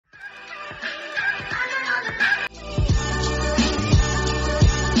I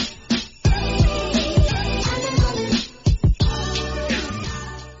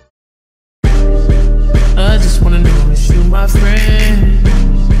just wanna know if you my friend.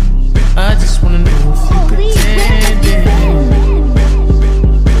 I just wanna know if you pretending.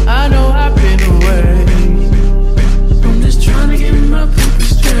 I know I've been away. I'm just trying to get my paper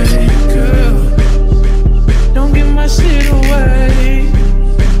straight, girl. Don't give my shit away.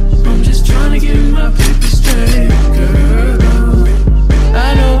 I'm just trying to get my paper straight, girl.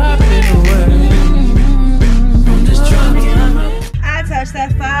 I know I've been away. I'm just trying to get my. I touched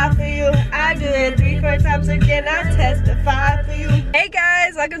that 5 for you. I do it 3-4 times again. I testify for you. Hey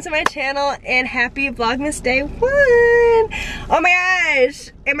guys, welcome to my channel and happy Vlogmas day 1. Oh my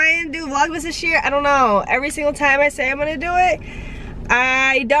gosh, am I gonna do Vlogmas this year? I don't know. Every single time I say I'm gonna do it,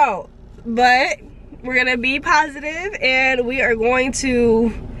 I don't. But we're gonna be positive and we're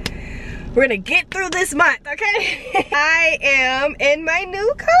gonna get through this month, okay? I am in my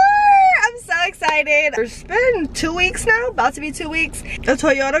new car. I'm so excited. It's been 2 weeks now, about to be 2 weeks. A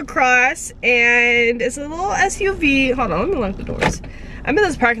Toyota Cross, and it's a little SUV. Hold on, let me lock the doors. I'm in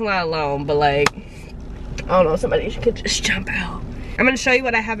this parking lot alone, but like, I don't know, somebody could just jump out. I'm gonna show you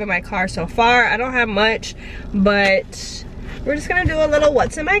what I have in my car so far. I don't have much, but we're just gonna do a little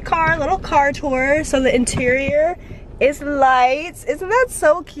what's in my car, a little car tour. So the interior is lights. Isn't that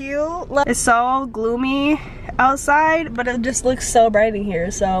so cute? It's so gloomy outside, but it just looks so bright in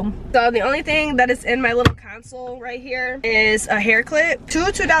here. So the only thing that is in my little console right here is a hair clip. Two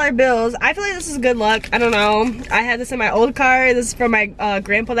 $2 bills. I feel like this is good luck. I don't know. I had this in my old car. This is from my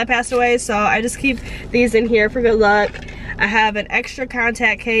grandpa that passed away, so I just keep these in here for good luck. I have an extra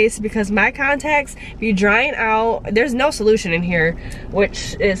contact case because my contacts be drying out. There's no solution in here,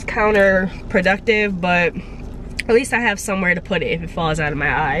 which is counterproductive, but at least I have somewhere to put it if it falls out of my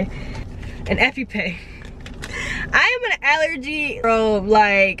eye. An EpiPen. I am an allergy, bro.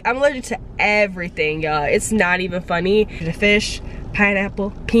 Like, I'm allergic to everything, y'all. It's not even funny. The fish,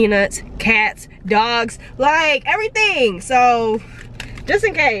 pineapple, peanuts, cats, dogs, like everything. So, just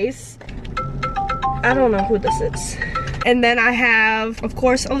in case, I don't know who this is. And then I have, of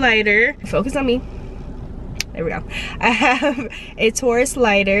course, a lighter. Focus on me. There we go. I have a Taurus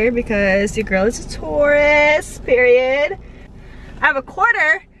lighter because your girl is a Taurus, period. I have a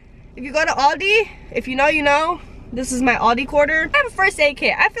quarter. If you go to Aldi, if you know, you know. This is my Aldi quarter. I have a first aid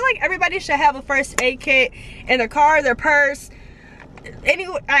kit. I feel like everybody should have a first aid kit in their car, their purse,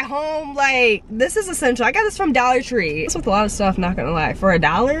 anywhere at home. Like, this is essential. I got this from Dollar Tree. It's with a lot of stuff, not gonna lie. For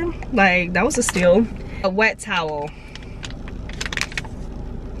 $1, like, that was a steal. A wet towel.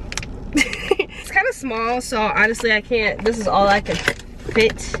 It's kind of small, so honestly I can't, this is all I can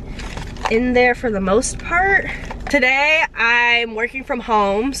fit in there for the most part. Today I'm working from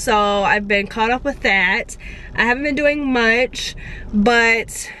home, so I've been caught up with that. I haven't been doing much,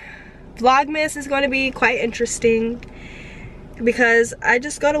 but Vlogmas is going to be quite interesting because I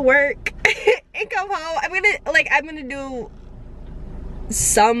just go to work and come home. I'm gonna do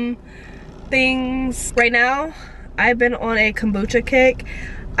some things. Right now I've been on a kombucha kick.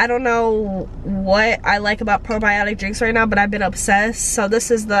 I don't know what I like about probiotic drinks right now, but I've been obsessed. So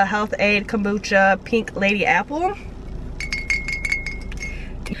this is the Health Aid Kombucha Pink Lady Apple.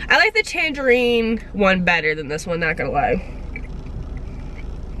 I like the tangerine one better than this one, not gonna lie.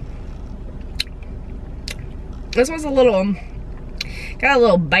 This one's got a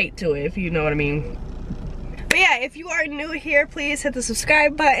little bite to it, if you know what I mean. But yeah, if you are new here, please hit the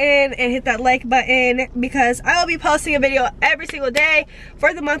subscribe button and hit that like button because I will be posting a video every single day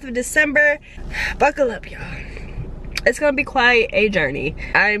for the month of December. Buckle up, y'all. It's gonna be quite a journey.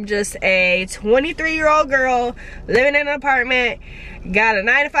 I'm just a 23-year-old girl living in an apartment, got a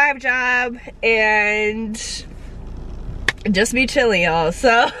 9-to-5 job, and just be chilling, y'all.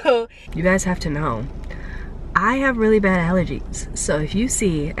 So you guys have to know, I have really bad allergies. So if you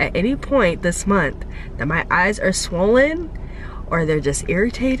see at any point this month that my eyes are swollen or they're just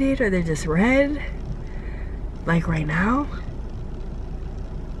irritated or they're just red, like right now,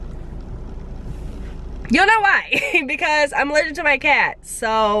 you'll know why. Because I'm allergic to my cat.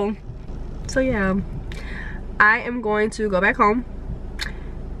 So yeah, I am going to go back home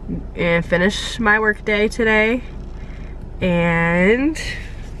and finish my work day today, and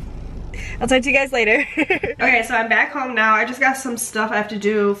I'll talk to you guys later. Okay, so I'm back home now. I just got some stuff I have to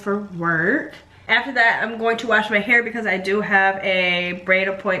do for work. After that, I'm going to wash my hair because I do have a braid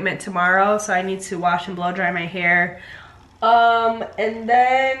appointment tomorrow, so I need to wash and blow dry my hair. And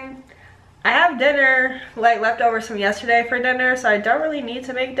then I have dinner, like leftovers from yesterday for dinner, so I don't really need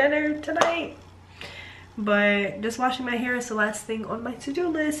to make dinner tonight. but just washing my hair is the last thing on my to-do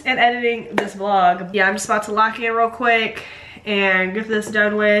list, and editing this vlog. Yeah, I'm just about to lock in real quick and get this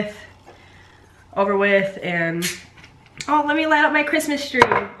done with, over with, and oh, let me light up my Christmas tree.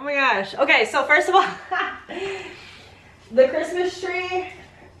 Oh my gosh. Okay, so first of all, the Christmas tree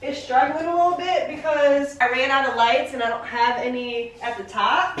is struggling a little bit because I ran out of lights and I don't have any at the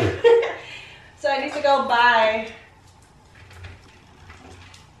top. So I need to go buy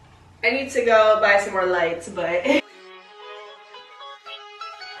some more lights, but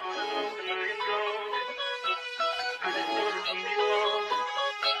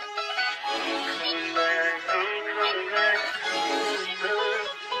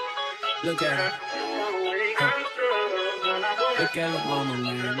look at her. Look at her mama,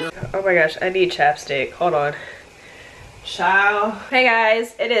 man. Oh my gosh, I need chapstick. Hold on. Ciao. Hey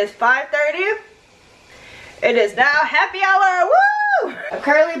guys, it is 5:30. It is now happy hour. Woo! I'm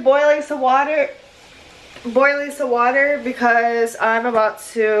currently boiling some water because I'm about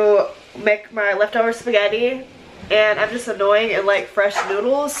to make my leftover spaghetti, and I'm just annoying and like fresh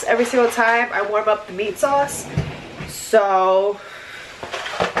noodles every single time I warm up the meat sauce. So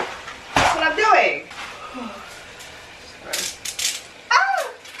that's what I'm doing.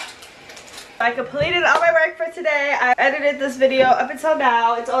 I completed all my work for today. I edited this video up until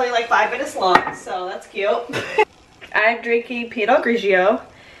now. It's only like 5 minutes long, so that's cute. I'm drinking Pinot Grigio.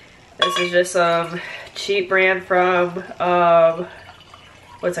 This is just some cheap brand from,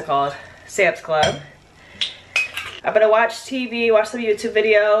 what's it called? Sam's Club. I'm gonna watch TV, watch some YouTube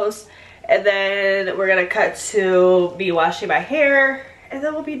videos, and then we're gonna cut to me washing my hair, and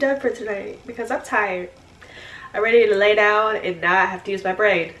then we'll be done for tonight because I'm tired. I'm ready to lay down and not have to use my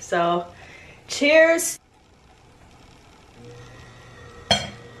brain. So, cheers.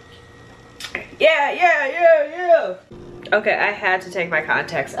 Yeah. Okay, I had to take my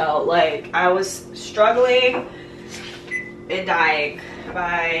contacts out. Like, I was struggling and dying.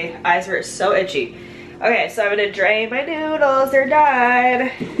 My eyes were so itchy. Okay, so I'm gonna drain my noodles. They're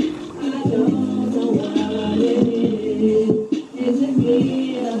done.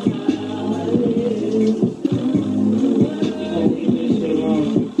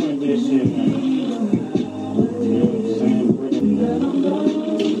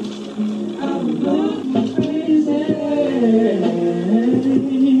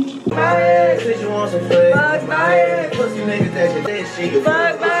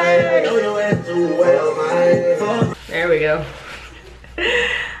 There we go.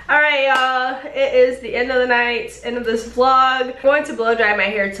 Alright y'all, it is the end of the night, end of this vlog. I'm going to blow dry my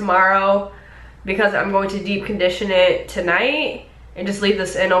hair tomorrow because I'm going to deep condition it tonight and just leave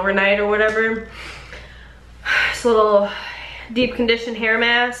this in overnight or whatever. It's a little deep conditioned hair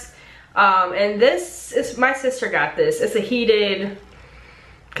mask. And this is, my sister got this. It's a heated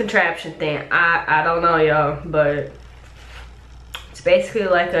contraption thing. I don't know y'all, but it's basically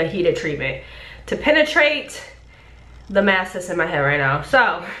like a heated treatment to penetrate the mass that's in my head right now.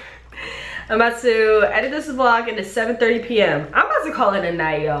 So I'm about to edit this vlog into 7:30 p.m. I'm about to call it a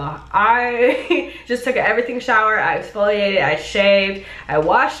night, y'all. I just took an everything shower, I exfoliated, I shaved, I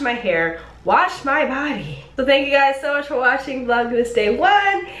washed my hair, washed my body. So thank you guys so much for watching Vlogmas Day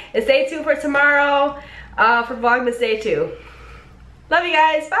 1, and stay tuned for tomorrow for Vlogmas Day 2. Love you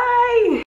guys, bye!